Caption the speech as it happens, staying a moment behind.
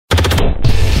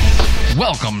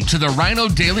Welcome to the Rhino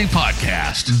Daily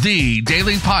Podcast, the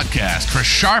daily podcast for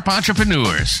sharp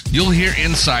entrepreneurs. You'll hear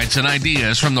insights and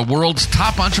ideas from the world's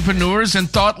top entrepreneurs and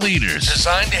thought leaders,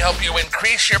 designed to help you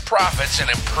increase your profits and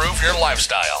improve your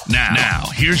lifestyle. Now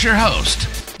here's your host,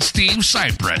 Steve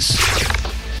Sipress.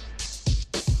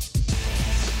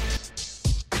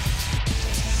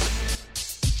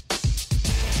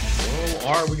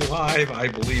 Are we live? I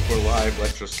believe we're live.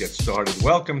 Let's just get started.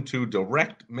 Welcome to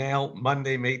Direct Mail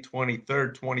Monday, May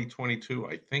 23rd, 2022.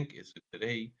 I think, is it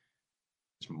today?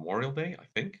 It's Memorial Day, I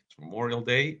think. It's Memorial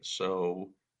Day. So,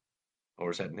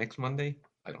 or is that next Monday?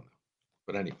 I don't know.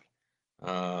 But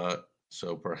anyway,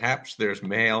 so perhaps there's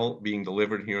mail being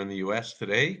delivered here in the U.S.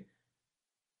 today.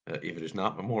 If it is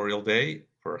not Memorial Day,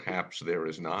 perhaps there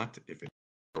is not. If it's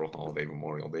a holiday,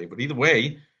 Memorial Day. But either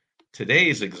way,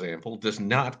 today's example does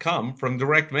not come from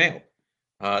direct mail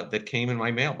that came in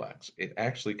my mailbox. It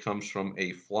actually comes from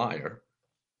a flyer,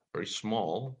 very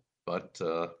small, but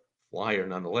flyer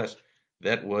nonetheless,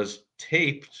 that was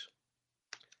taped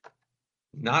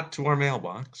not to our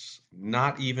mailbox,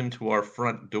 not even to our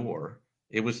front door.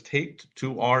 It was taped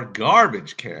to our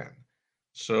garbage can.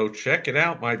 So check it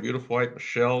out. My beautiful wife,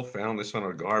 Michelle, found this on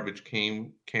our garbage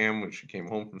cam when she came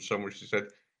home from somewhere. She said,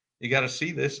 "You got to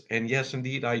see this." And yes,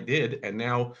 indeed, I did. And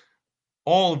now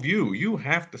all of you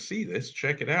have to see this.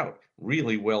 Check it out.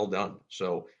 Really well done.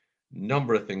 So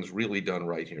number of things really done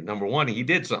right here. Number one, he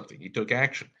did something. He took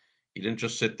action. He didn't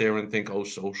just sit there and think, oh,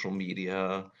 social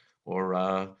media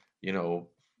or,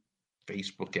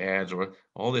 Facebook ads or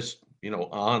all this,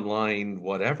 online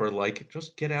whatever. Like,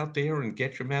 just get out there and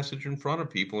get your message in front of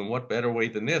people. And what better way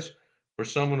than this for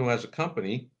someone who has a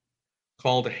company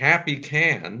called Happy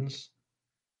Cans,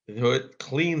 it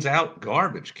cleans out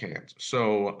garbage cans.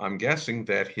 So I'm guessing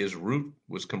that his route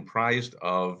was comprised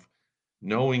of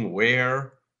knowing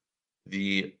where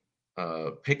the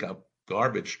pickup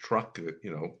garbage truck,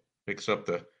 picks up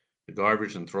the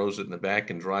garbage and throws it in the back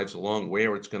and drives along,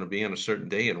 where it's going to be on a certain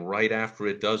day. And right after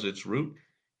it does its route,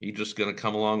 he's just going to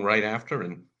come along right after.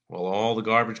 And well, all the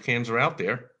garbage cans are out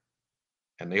there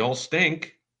and they all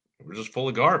stink. We're just full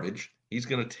of garbage. He's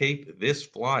going to tape this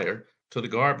flyer to the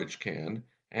garbage can.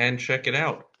 And check it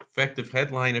out. Effective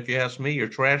headline, if you ask me, your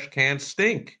trash cans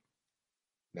stink.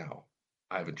 Now,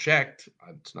 I haven't checked.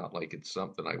 It's not like it's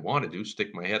something I want to do,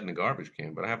 stick my head in the garbage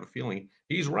can, but I have a feeling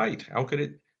he's right. How could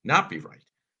it not be right?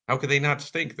 How could they not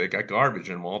stink? They got garbage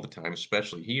in them all the time,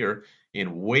 especially here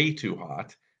in way too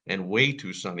hot and way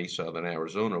too sunny southern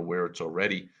Arizona, where it's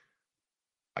already,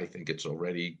 it's in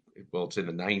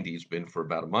the 90s, been for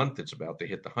about a month. It's about to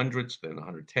hit the hundreds, then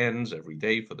 110s every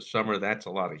day for the summer. That's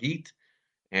a lot of heat.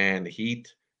 And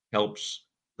heat helps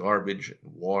garbage and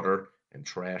water and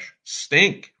trash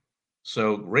stink.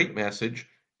 So great message.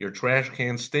 Your trash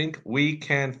can stink. We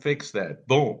can fix that.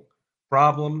 Boom.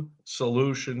 Problem,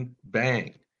 solution,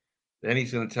 bang. Then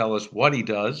he's going to tell us what he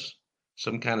does.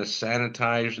 Some kind of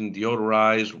sanitized and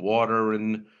deodorized water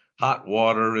and hot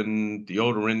water and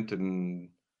deodorant and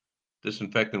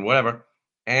disinfectant, whatever.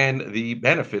 And the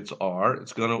benefits are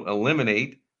it's going to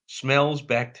eliminate smells,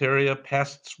 bacteria,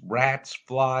 pests, rats,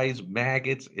 flies,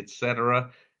 maggots, etc.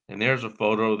 And there's a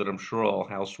photo that I'm sure all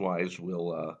housewives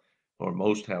will, or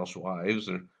most housewives,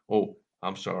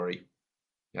 I'm sorry,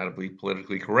 got to be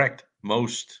politically correct.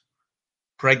 Most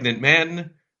pregnant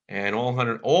men and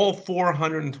all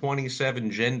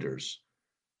 427 genders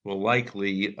will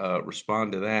likely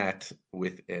respond to that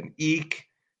with an eek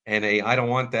and a I don't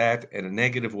want that and a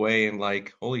negative way and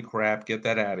like, holy crap, get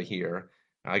that out of here.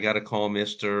 I got to call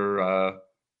Mr.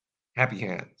 Happy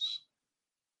Cans.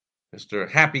 Mr.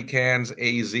 Happy Cans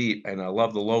AZ. And I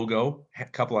love the logo. A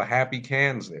couple of happy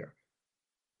cans there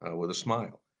with a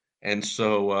smile. And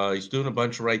so he's doing a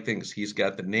bunch of right things. He's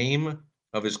got the name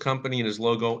of his company and his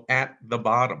logo at the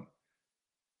bottom.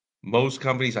 Most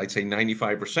companies, I'd say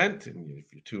 95%, and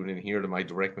if you tune in here to my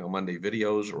Direct Mail Monday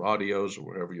videos or audios or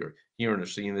wherever you're hearing or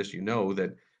seeing this, you know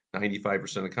that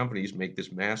 95% of companies make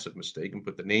this massive mistake and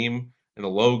put the name and the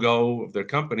logo of their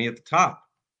company at the top.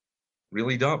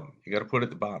 Really dumb. You got to put it at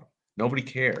the bottom. Nobody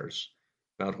cares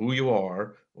about who you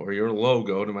are or your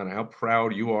logo, no matter how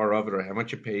proud you are of it or how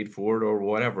much you paid for it or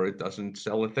whatever. It doesn't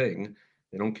sell a thing.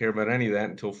 They don't care about any of that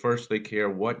until first they care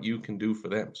what you can do for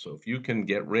them. So if you can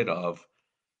get rid of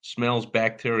smells,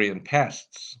 bacteria, and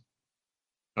pests,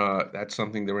 that's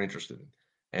something they're interested in.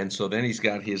 And so then he's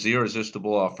got his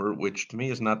irresistible offer, which to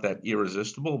me is not that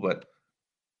irresistible, but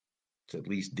it's at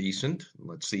least decent.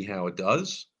 Let's see how it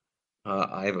does.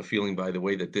 I have a feeling, by the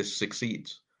way, that this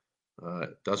succeeds.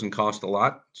 It doesn't cost a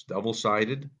lot. It's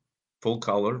double-sided, full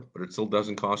color, but it still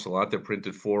doesn't cost a lot. They're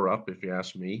printed 4 up, if you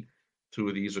ask me. two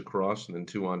of these across and then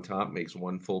two on top makes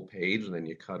one full page, and then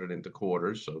you cut it into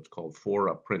quarters. So it's called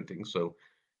 4-up printing. So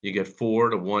you get 4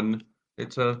 to 1.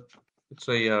 It's a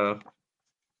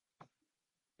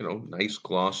nice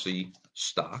glossy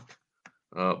stock.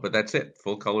 But that's it.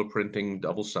 Full color printing,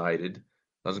 double-sided.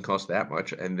 Doesn't cost that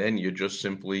much. And then you just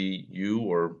simply, you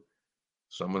or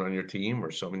someone on your team or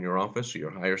someone in your office, or you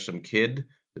hire some kid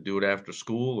to do it after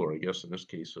school, or I guess in this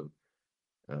case,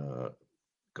 uh,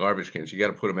 garbage cans. You got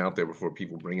to put them out there before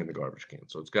people bring in the garbage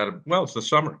cans. So it's got to, well, it's the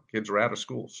summer. Kids are out of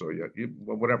school. So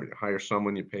whatever, you hire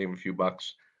someone, you pay them a few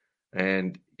bucks,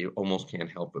 and you almost can't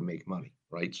help but make money,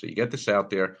 right? So you get this out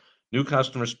there, new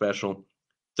customer special,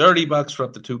 $30 for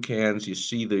up to 2 cans. You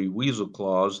see the weasel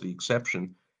clause. The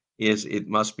exception is it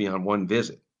must be on one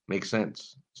visit. Makes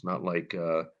sense. It's not like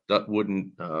that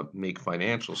wouldn't make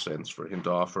financial sense for him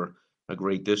to offer a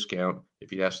great discount if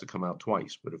he has to come out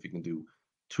twice. But if you can do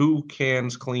 2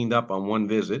 cans cleaned up on one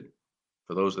visit,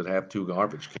 for those that have 2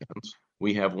 garbage cans,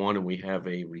 we have one, and we have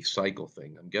a recycle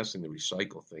thing. I'm guessing the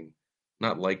recycle thing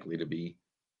not likely to be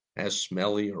as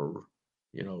smelly or,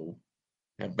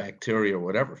 have bacteria or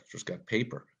whatever. It's just got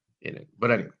paper in it.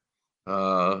 But anyway,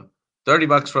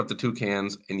 $30 for up to 2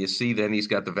 cans, and you see then he's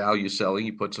got the value selling.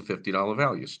 He puts a $50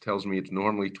 value. So tells me it's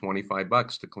normally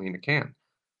 $25 to clean a can,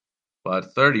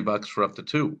 but $30 for up to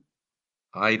 2.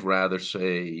 I'd rather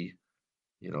say,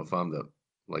 if I'm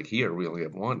like here, we only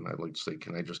have one. I'd like to say,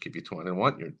 can I just give you 20? I don't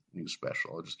want your new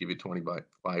special. I'll just give you 25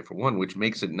 for one, which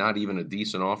makes it not even a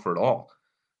decent offer at all.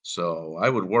 So I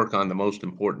would work on the most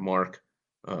important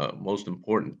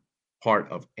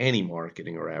part of any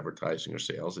marketing or advertising or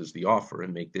sales is the offer,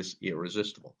 and make this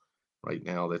irresistible. Right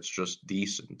now, that's just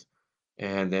decent.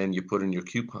 And then you put in your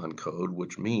coupon code,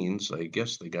 which means I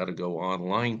guess they got to go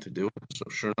online to do it. So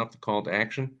sure enough, the call to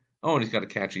action. Oh, and he's got a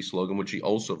catchy slogan, which he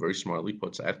also very smartly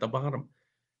puts at the bottom.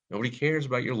 Nobody cares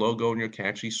about your logo and your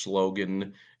catchy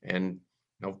slogan and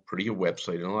how pretty your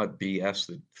website and all that BS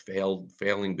that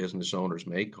failing business owners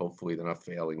make. Hopefully they're not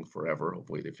failing forever.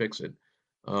 Hopefully they fix it.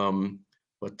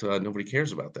 But nobody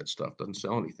cares about that stuff. Doesn't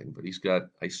sell anything. But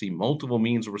I see multiple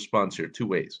means of response here, 2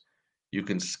 ways. You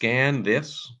can scan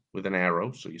this with an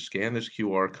arrow. So you scan this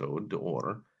QR code to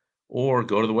order, or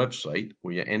go to the website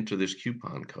where you enter this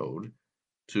coupon code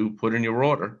to put in your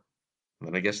order. And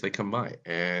then I guess they come by.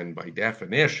 And by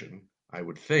definition, I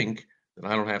would think that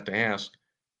I don't have to ask,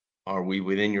 are we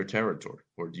within your territory,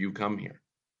 or do you come here?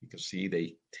 Because see,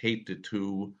 they taped it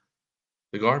to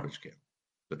the garbage can,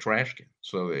 the trash can.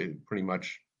 So they pretty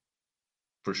much,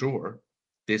 for sure,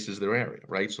 this is their area,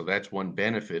 right? So that's one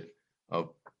benefit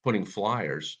of putting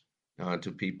flyers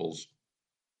to people's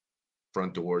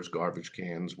front doors, garbage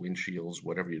cans, windshields,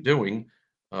 whatever you're doing,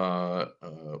 or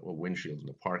windshields in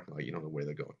the parking lot. You don't know where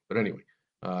they're going. But anyway,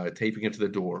 taping it to the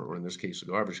door, or in this case, a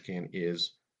garbage can,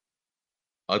 is,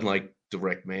 unlike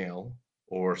direct mail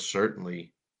or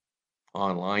certainly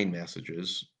online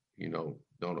messages,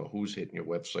 don't know who's hitting your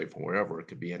website from wherever. It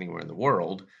could be anywhere in the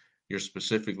world. You're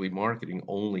specifically marketing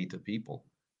only to people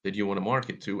that you want to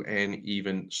market to, and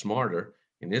even smarter,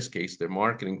 in this case, they're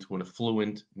marketing to an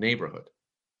affluent neighborhood,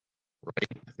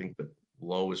 right? I think the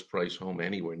lowest price home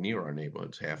anywhere near our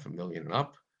neighborhood is $500,000 and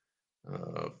up.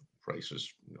 Home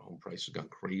prices have gone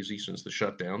crazy since the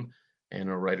shutdown, and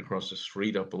are right across the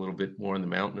street, up a little bit more in the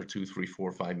mountain, are $2, $3,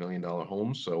 $4, $5 million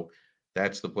homes. So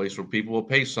that's the place where people will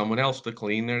pay someone else to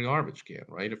clean their garbage can,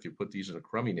 right? If you put these in a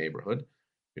crummy neighborhood,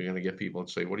 you're going to get people that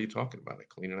say, what are you talking about? I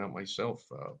clean it out myself.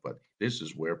 But this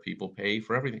is where people pay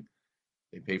for everything.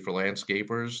 They pay for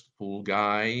landscapers, pool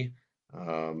guy,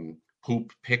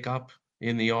 poop pickup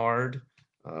in the yard,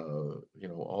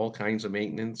 all kinds of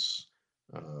maintenance.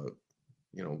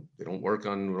 We don't work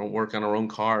on our own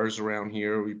cars around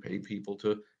here. We pay people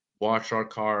to wash our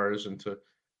cars, and to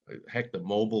heck, the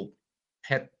mobile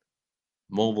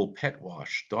pet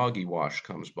wash, doggy wash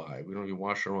comes by. We don't even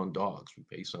wash our own dogs. We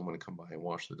pay someone to come by and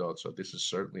wash the dog. So this is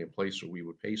certainly a place where we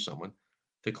would pay someone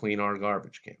to clean our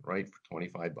garbage can, right, for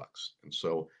 $25. And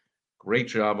so, great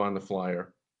job on the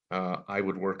flyer. I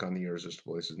would work on the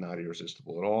irresistible. This is not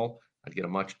irresistible at all. I'd get a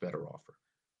much better offer.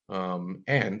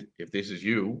 And if this is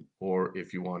you, or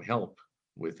if you want help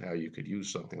with how you could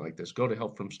use something like this, go to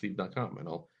helpfromsteve.com, and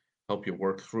I'll help you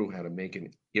work through how to make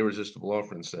an irresistible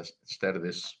offer instead of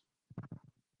this,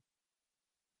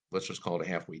 let's just call it a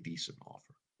halfway decent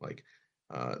offer. Like,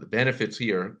 the benefits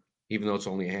here, even though it's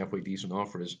only a halfway decent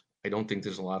offer, is I don't think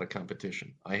there's a lot of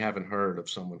competition. I haven't heard of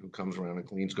someone who comes around and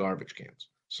cleans garbage cans.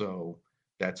 So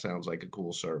that sounds like a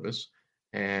cool service.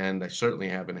 And I certainly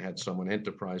haven't had someone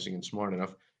enterprising and smart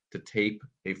enough to tape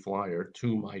a flyer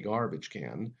to my garbage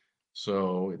can.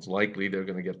 So it's likely they're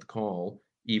going to get the call,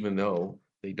 even though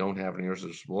they don't have an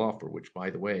irresistible offer, which, by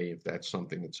the way, if that's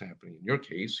something that's happening in your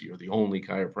case, you're the only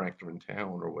chiropractor in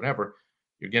town or whatever,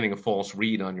 you're getting a false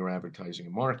read on your advertising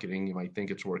and marketing. You might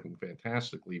think it's working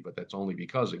fantastically, but that's only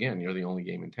because, again, you're the only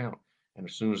game in town. And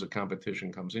as soon as the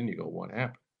competition comes in, you go, what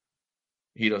happened?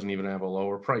 He doesn't even have a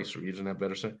lower price, or he doesn't have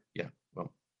better set. Yeah,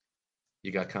 well,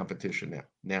 you got competition now.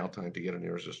 Now time to get an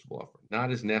irresistible offer.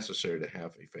 Not as necessary to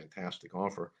have a fantastic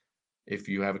offer if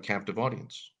you have a captive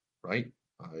audience, right?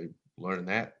 I learned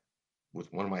that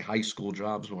with one of my high school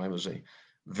jobs when I was a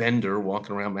vendor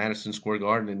walking around Madison Square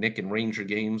Garden and Nick and Ranger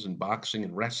games and boxing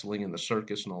and wrestling and the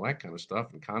circus and all that kind of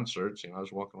stuff and concerts. I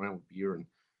was walking around with beer and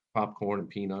popcorn and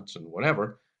peanuts and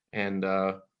whatever. And,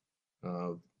 and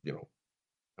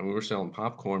we were selling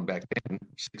popcorn back then,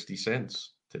 60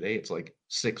 cents. Today it's like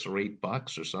 $6 or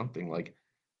 $8 or something like.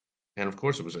 And of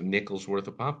course it was a nickel's worth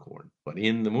of popcorn. But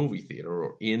in the movie theater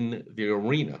or in the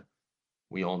arena,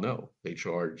 we all know they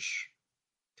charge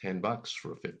 $10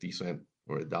 for a 50-cent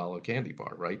or a $1 candy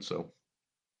bar, right? So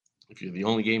if you're the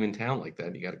only game in town like that,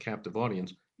 and you got a captive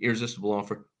audience, irresistible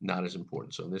offer, not as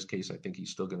important. So in this case, I think he's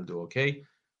still going to do okay.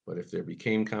 But if there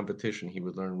became competition, he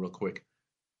would learn real quick,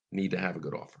 need to have a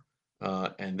good offer.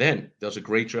 And then does a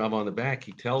great job on the back.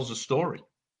 He tells a story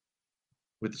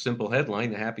with the simple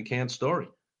headline, The Happy Can Story.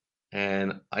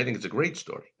 And I think it's a great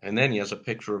story. And then he has a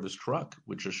picture of his truck,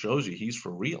 which just shows you he's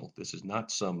for real. This is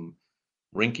not some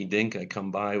rinky-dink I come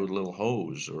by with a little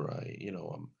hose, or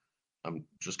I'm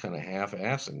just kind of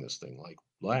half-assing this thing. Like,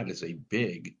 that is a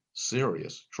big,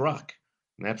 serious truck.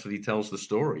 And that's what he tells the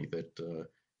story, that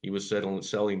he was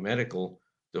selling medical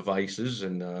devices,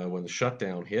 and when the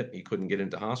shutdown hit, he couldn't get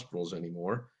into hospitals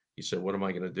anymore. He said, what am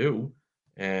I going to do?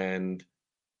 And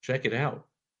check it out.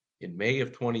 In May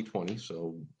of 2020,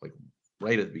 so like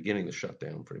right at the beginning of the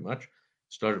shutdown pretty much,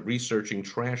 started researching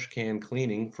trash can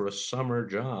cleaning for a summer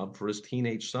job for his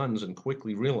teenage sons, and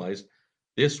quickly realized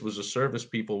this was a service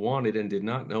people wanted and did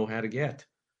not know how to get.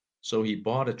 So he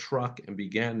bought a truck and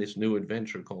began this new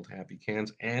adventure called Happy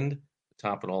Cans. And to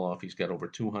top it all off, he's got over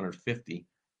 250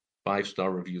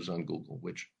 5-star reviews on Google,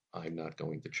 which I'm not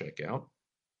going to check out.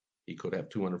 He could have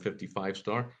 250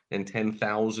 5-star and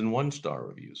 10,000 1-star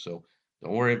reviews. So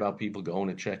don't worry about people going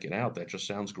to check it out. That just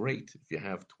sounds great. If you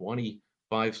have 20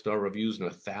 5-star reviews and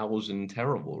 1,000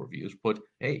 terrible reviews, but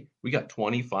hey, we got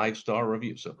 20 5-star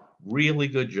reviews. So really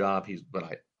good job.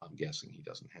 But I'm guessing he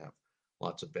doesn't have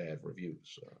lots of bad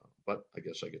reviews. But I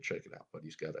guess I could check it out. But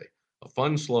he's got a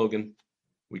fun slogan.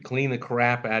 We clean the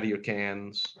crap out of your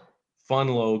cans. Fun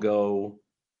logo.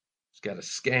 It's got a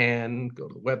scan. Go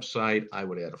to the website. I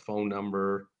would add a phone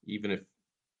number, even if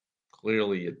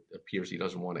clearly it appears he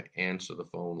doesn't want to answer the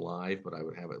phone live, but I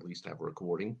would at least have a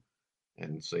recording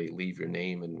and say, leave your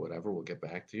name and whatever, we'll get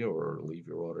back to you, or leave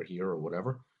your order here or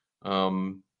whatever.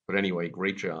 But anyway,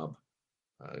 great job.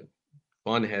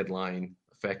 Fun headline,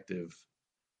 effective,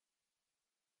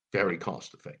 very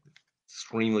cost effective,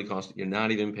 extremely cost. You're not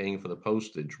even paying for the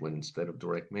postage when instead of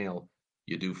direct mail,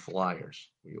 you do flyers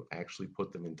where you actually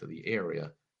put them into the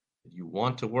area that you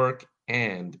want to work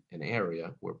and an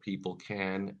area where people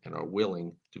can and are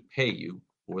willing to pay you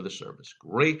for the service.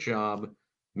 Great job,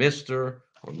 Mr.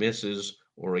 or Mrs.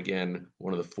 or again,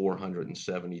 one of the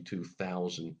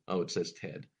 472,000. Oh, it says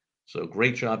Ted. So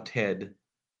great job, Ted,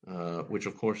 which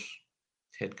of course,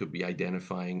 Ted could be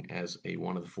identifying as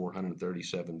one of the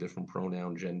 437 different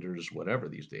pronoun genders, whatever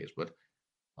these days. But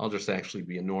I'll just actually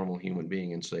be a normal human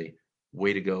being and say,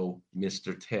 way to go,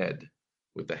 Mr. Ted,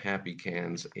 with the Happy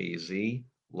Cans AZ.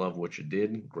 Love what you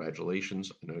did. Congratulations.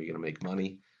 I know you're going to make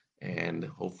money. And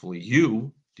hopefully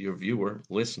you, dear viewer,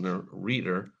 listener,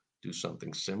 reader, do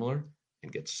something similar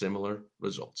and get similar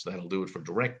results. That'll do it for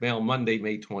Direct Mail Monday,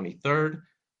 May 23rd,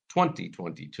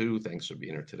 2022. Thanks for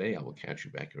being here today. I will catch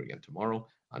you back here again tomorrow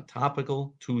on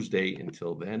Topical Tuesday.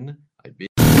 Until then, I bid.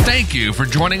 Thank you for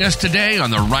joining us today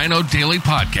on the Rhino Daily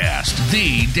Podcast,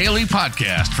 the daily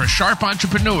podcast for sharp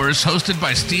entrepreneurs hosted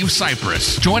by Steve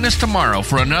Sipress. Join us tomorrow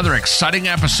for another exciting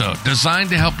episode designed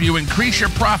to help you increase your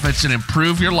profits and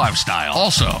improve your lifestyle.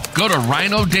 Also, go to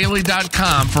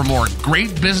rhinodaily.com for more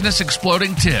great business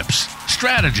exploding tips,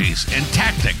 strategies, and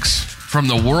tactics from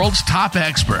the world's top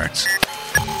experts.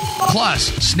 Plus,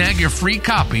 snag your free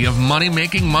copy of Money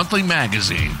Making Monthly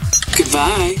magazine.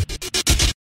 Goodbye.